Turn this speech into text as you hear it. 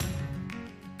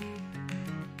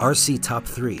RC Top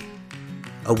 3,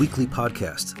 a weekly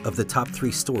podcast of the top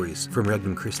 3 stories from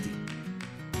Regnum Christi.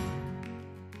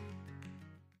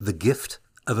 The Gift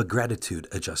of a Gratitude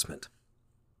Adjustment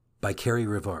by Carrie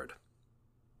Rivard.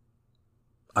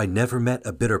 I never met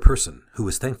a bitter person who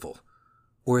was thankful,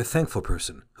 or a thankful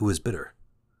person who was bitter.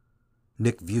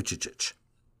 Nick Vujicic.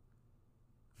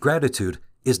 Gratitude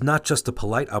is not just a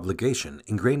polite obligation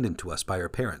ingrained into us by our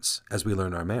parents as we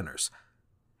learn our manners.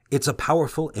 It's a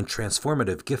powerful and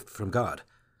transformative gift from God,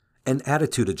 an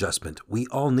attitude adjustment we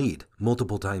all need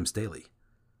multiple times daily.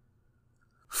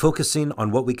 Focusing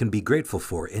on what we can be grateful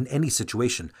for in any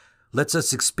situation lets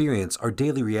us experience our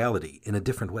daily reality in a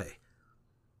different way.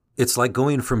 It's like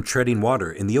going from treading water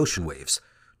in the ocean waves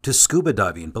to scuba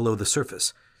diving below the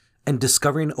surface and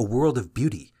discovering a world of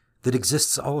beauty that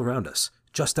exists all around us,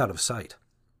 just out of sight.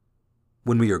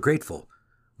 When we are grateful,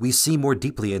 we see more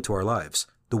deeply into our lives,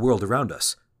 the world around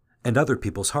us, and other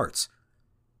people's hearts,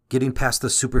 getting past the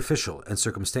superficial and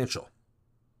circumstantial.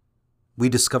 We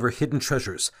discover hidden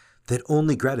treasures that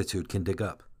only gratitude can dig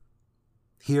up.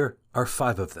 Here are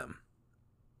 5 of them.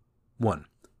 1.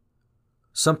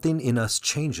 Something in us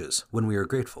changes when we are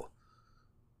grateful.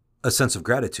 A sense of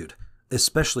gratitude,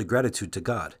 especially gratitude to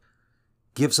God,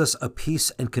 gives us a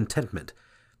peace and contentment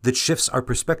that shifts our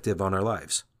perspective on our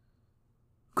lives.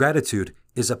 Gratitude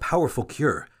is a powerful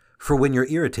cure for when you're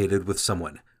irritated with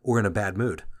someone or in a bad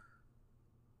mood.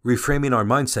 Reframing our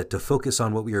mindset to focus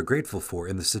on what we are grateful for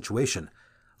in the situation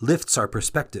lifts our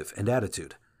perspective and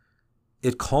attitude.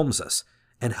 It calms us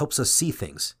and helps us see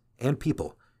things and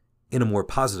people in a more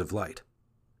positive light.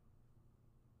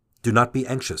 Do not be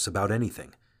anxious about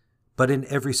anything, but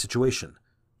in every situation,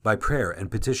 by prayer and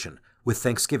petition, with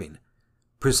thanksgiving,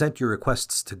 present your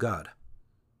requests to God.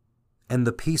 And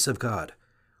the peace of God,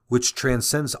 which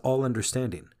transcends all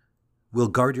understanding, will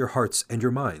guard your hearts and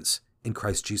your minds in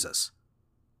Christ Jesus.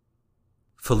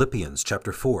 Philippians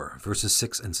chapter 4, verses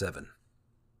 6 and 7.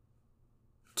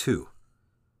 2.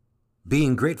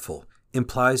 Being grateful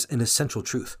implies an essential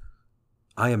truth.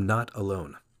 I am not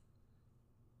alone.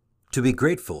 To be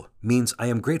grateful means I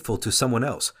am grateful to someone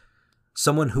else,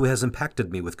 someone who has impacted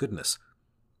me with goodness.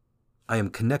 I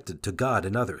am connected to God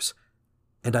and others,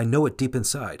 and I know it deep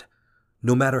inside,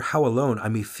 no matter how alone I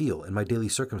may feel in my daily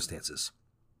circumstances.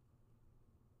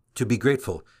 To be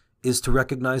grateful is to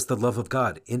recognize the love of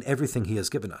God in everything He has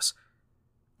given us,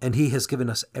 and He has given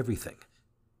us everything.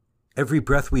 Every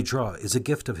breath we draw is a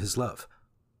gift of His love.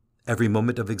 Every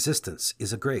moment of existence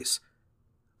is a grace,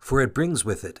 for it brings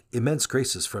with it immense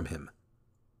graces from Him.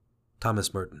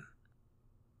 Thomas Merton.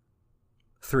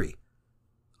 3.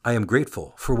 I am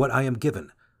grateful for what I am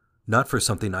given, not for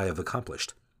something I have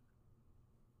accomplished.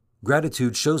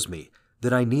 Gratitude shows me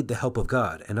that I need the help of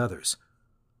God and others.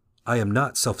 I am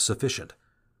not self-sufficient,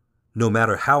 no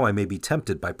matter how I may be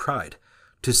tempted by pride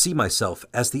to see myself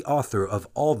as the author of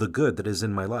all the good that is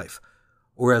in my life,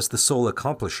 or as the sole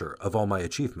accomplisher of all my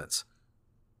achievements.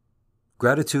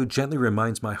 Gratitude gently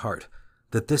reminds my heart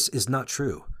that this is not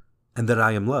true, and that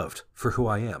I am loved for who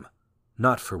I am,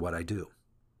 not for what I do.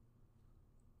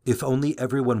 If only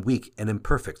everyone weak and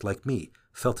imperfect like me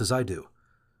felt as I do,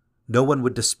 no one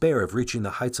would despair of reaching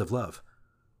the heights of love.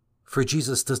 For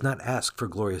Jesus does not ask for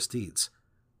glorious deeds.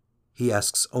 He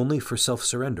asks only for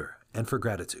self-surrender and for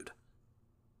gratitude.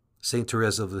 Saint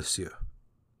Therese of Lisieux.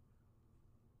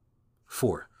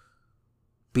 4.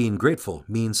 Being grateful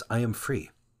means I am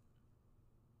free.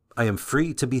 I am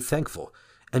free to be thankful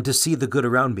and to see the good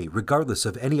around me regardless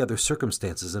of any other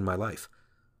circumstances in my life.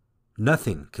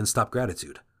 Nothing can stop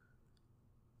gratitude.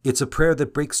 It's a prayer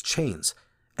that breaks chains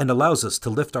and allows us to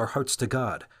lift our hearts to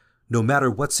God, no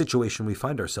matter what situation we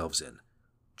find ourselves in,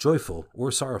 joyful or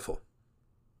sorrowful.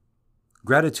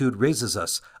 Gratitude raises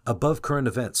us above current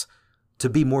events to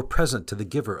be more present to the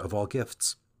giver of all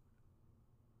gifts.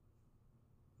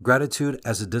 Gratitude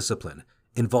as a discipline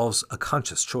involves a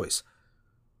conscious choice.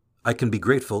 I can be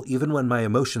grateful even when my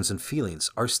emotions and feelings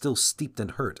are still steeped in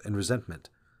hurt and resentment.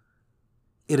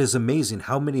 It is amazing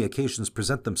how many occasions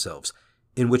present themselves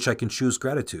in which I can choose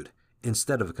gratitude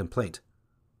instead of a complaint.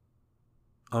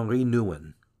 Henri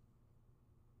Nouwen.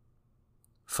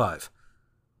 5.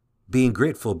 Being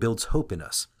grateful builds hope in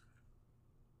us.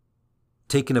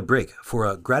 Taking a break for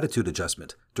a gratitude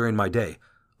adjustment during my day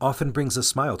often brings a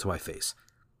smile to my face.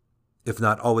 If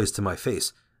not always to my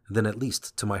face, then at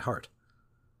least to my heart.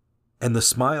 And the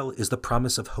smile is the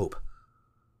promise of hope.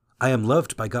 I am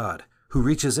loved by God, who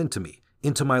reaches into me,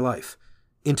 into my life,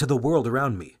 into the world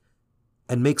around me,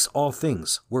 and makes all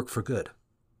things work for good.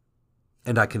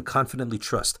 And I can confidently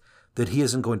trust that He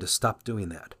isn't going to stop doing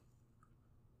that.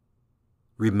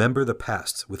 Remember the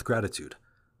past with gratitude.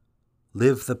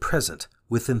 Live the present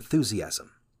with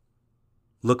enthusiasm.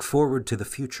 Look forward to the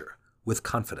future with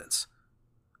confidence.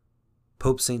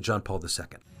 Pope St. John Paul II.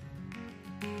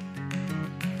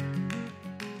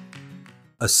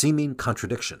 A Seeming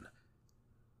Contradiction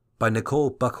by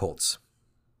Nicole Buchholz.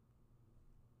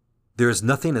 There is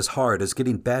nothing as hard as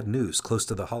getting bad news close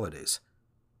to the holidays.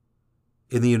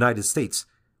 In the United States,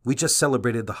 we just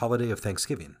celebrated the holiday of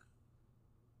Thanksgiving.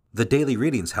 The daily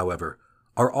readings, however,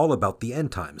 are all about the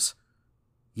end times,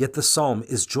 yet the psalm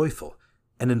is joyful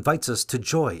and invites us to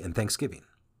joy in thanksgiving.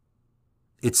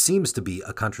 It seems to be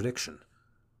a contradiction.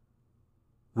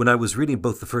 When I was reading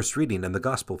both the first reading and the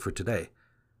Gospel for today,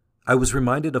 I was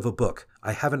reminded of a book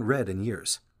I haven't read in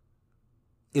years.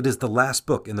 It is the last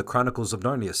book in the Chronicles of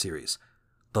Narnia series,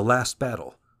 The Last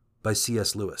Battle, by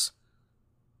C.S. Lewis.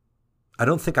 I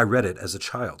don't think I read it as a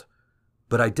child,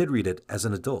 but I did read it as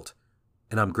an adult,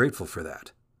 and I'm grateful for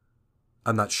that.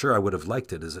 I'm not sure I would have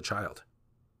liked it as a child.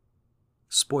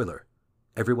 Spoiler,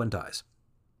 everyone dies.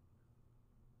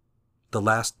 The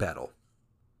Last Battle.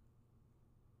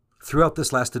 Throughout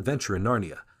this last adventure in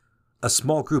Narnia, a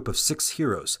small group of 6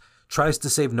 heroes tries to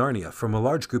save Narnia from a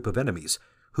large group of enemies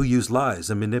who use lies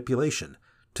and manipulation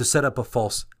to set up a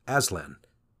false Aslan,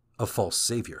 a false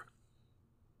savior.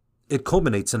 It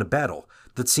culminates in a battle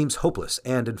that seems hopeless,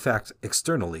 and in fact,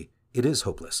 externally, it is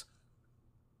hopeless.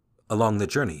 Along the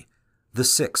journey, the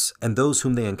 6 and those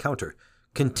whom they encounter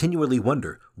continually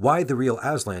wonder why the real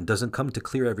Aslan doesn't come to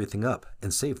clear everything up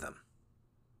and save them.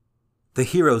 The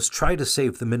heroes try to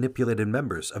save the manipulated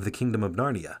members of the Kingdom of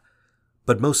Narnia,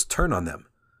 but most turn on them,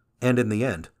 and in the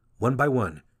end, one by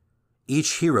one,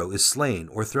 each hero is slain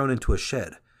or thrown into a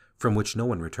shed from which no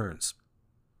one returns.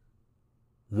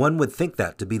 One would think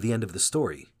that to be the end of the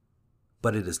story,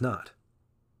 but it is not.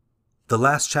 The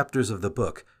last chapters of the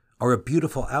book are a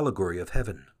beautiful allegory of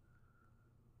heaven.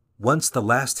 Once the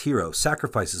last hero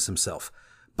sacrifices himself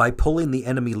by pulling the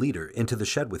enemy leader into the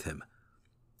shed with him,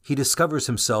 he discovers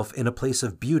himself in a place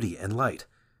of beauty and light,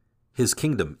 his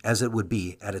kingdom as it would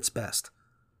be at its best.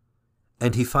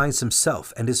 And he finds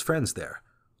himself and his friends there,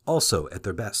 also at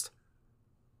their best.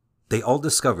 They all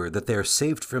discover that they are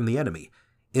saved from the enemy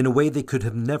in a way they could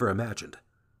have never imagined.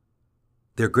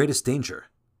 Their greatest danger,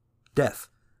 death,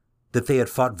 that they had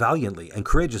fought valiantly and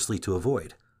courageously to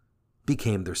avoid,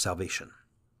 became their salvation.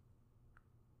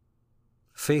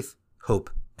 Faith, hope,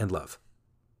 and love.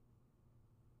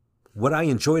 What I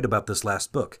enjoyed about this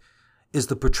last book is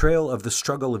the portrayal of the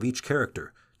struggle of each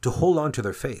character to hold on to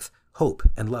their faith, hope,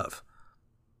 and love.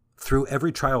 Through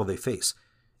every trial they face,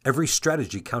 every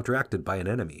strategy counteracted by an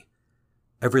enemy,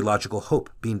 every logical hope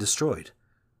being destroyed,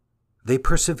 they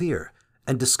persevere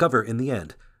and discover in the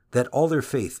end that all their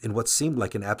faith in what seemed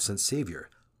like an absent savior,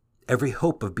 every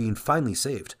hope of being finally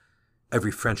saved,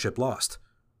 every friendship lost,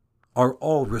 are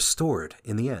all restored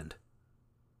in the end.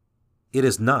 It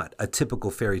is not a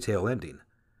typical fairy tale ending,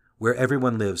 where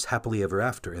everyone lives happily ever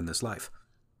after in this life.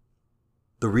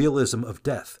 The realism of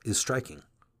death is striking.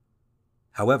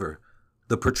 However,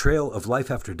 the portrayal of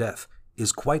life after death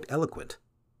is quite eloquent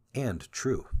and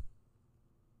true.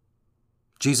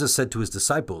 Jesus said to his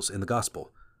disciples in the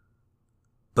Gospel,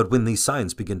 "But when these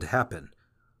signs begin to happen,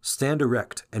 stand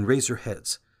erect and raise your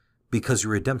heads, because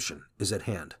your redemption is at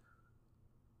hand."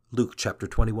 Luke chapter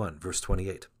 21, verse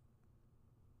 28.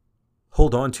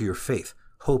 Hold on to your faith,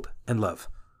 hope, and love.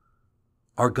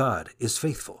 Our God is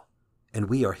faithful, and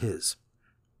we are His.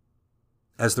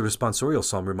 As the responsorial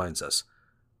psalm reminds us,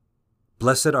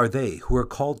 "Blessed are they who are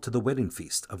called to the wedding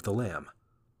feast of the Lamb."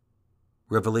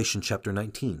 Revelation chapter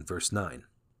 19, verse 9.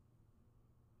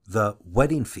 The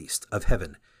wedding feast of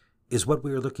heaven is what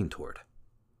we are looking toward.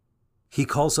 He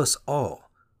calls us all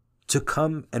to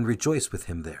come and rejoice with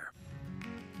Him there.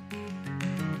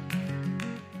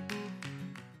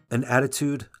 An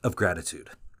attitude of gratitude.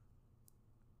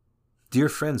 Dear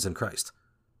friends in Christ,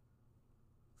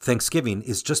 Thanksgiving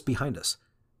is just behind us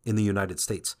in the United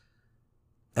States,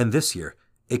 and this year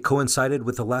it coincided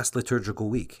with the last liturgical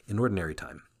week in Ordinary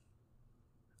Time.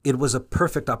 It was a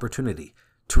perfect opportunity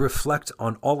to reflect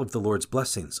on all of the Lord's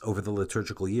blessings over the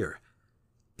liturgical year,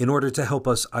 in order to help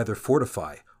us either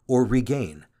fortify or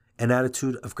regain an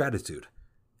attitude of gratitude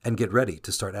and get ready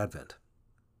to start Advent.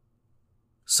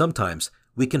 Sometimes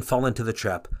we can fall into the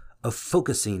trap of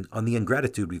focusing on the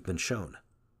ingratitude we've been shown,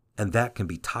 and that can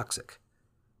be toxic.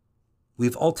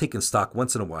 We've all taken stock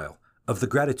once in a while of the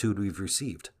gratitude we've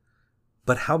received,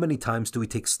 but how many times do we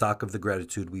take stock of the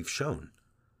gratitude we've shown?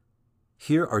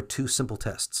 Here are 2 simple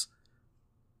tests.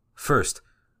 First,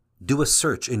 do a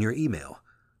search in your email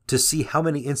to see how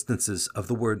many instances of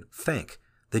the word thank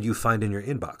that you find in your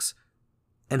inbox,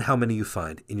 and how many you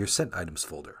find in your sent items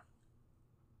folder.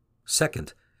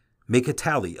 Second, make a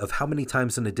tally of how many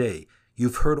times in a day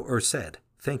you've heard or said,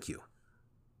 "Thank you."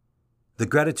 The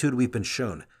gratitude we've been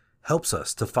shown helps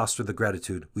us to foster the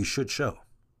gratitude we should show.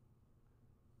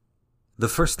 The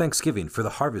first Thanksgiving for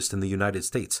the harvest in the United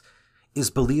States is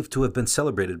believed to have been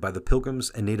celebrated by the Pilgrims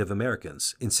and Native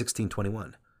Americans in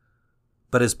 1621.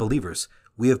 But as believers,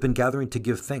 we have been gathering to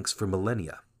give thanks for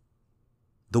millennia.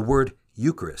 The word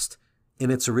Eucharist,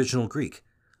 in its original Greek,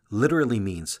 literally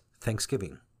means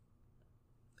thanksgiving.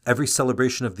 Every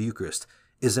celebration of the Eucharist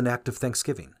is an act of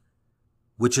thanksgiving,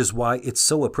 which is why it's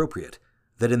so appropriate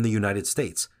that in the United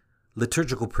States,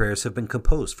 liturgical prayers have been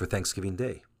composed for Thanksgiving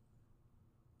Day.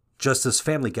 Just as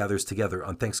family gathers together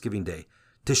on Thanksgiving Day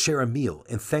to share a meal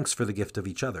in thanks for the gift of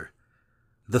each other,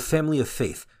 the family of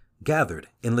faith gathered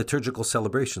in liturgical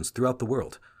celebrations throughout the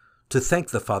world to thank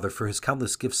the Father for his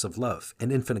countless gifts of love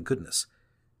and infinite goodness.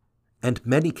 And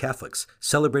many Catholics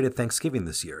celebrated Thanksgiving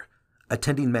this year,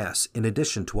 attending Mass in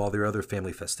addition to all their other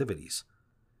family festivities.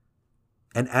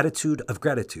 An attitude of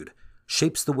gratitude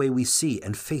shapes the way we see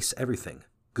and face everything,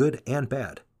 good and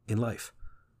bad, in life.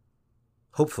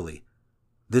 Hopefully,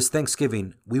 this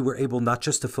Thanksgiving we were able not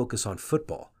just to focus on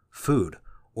football, food,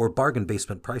 or bargain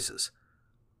basement prices,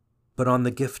 but on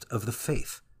the gift of the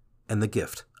faith and the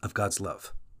gift of God's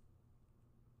love.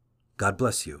 God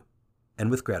bless you,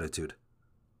 and with gratitude,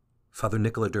 Father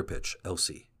Nicola Derpich,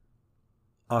 LC.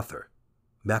 Author,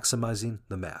 Maximizing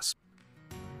the Mass.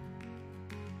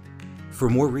 For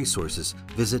more resources,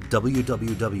 visit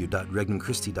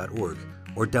www.regnumchristi.org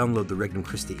or download the Regnum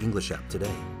Christi English app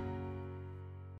today.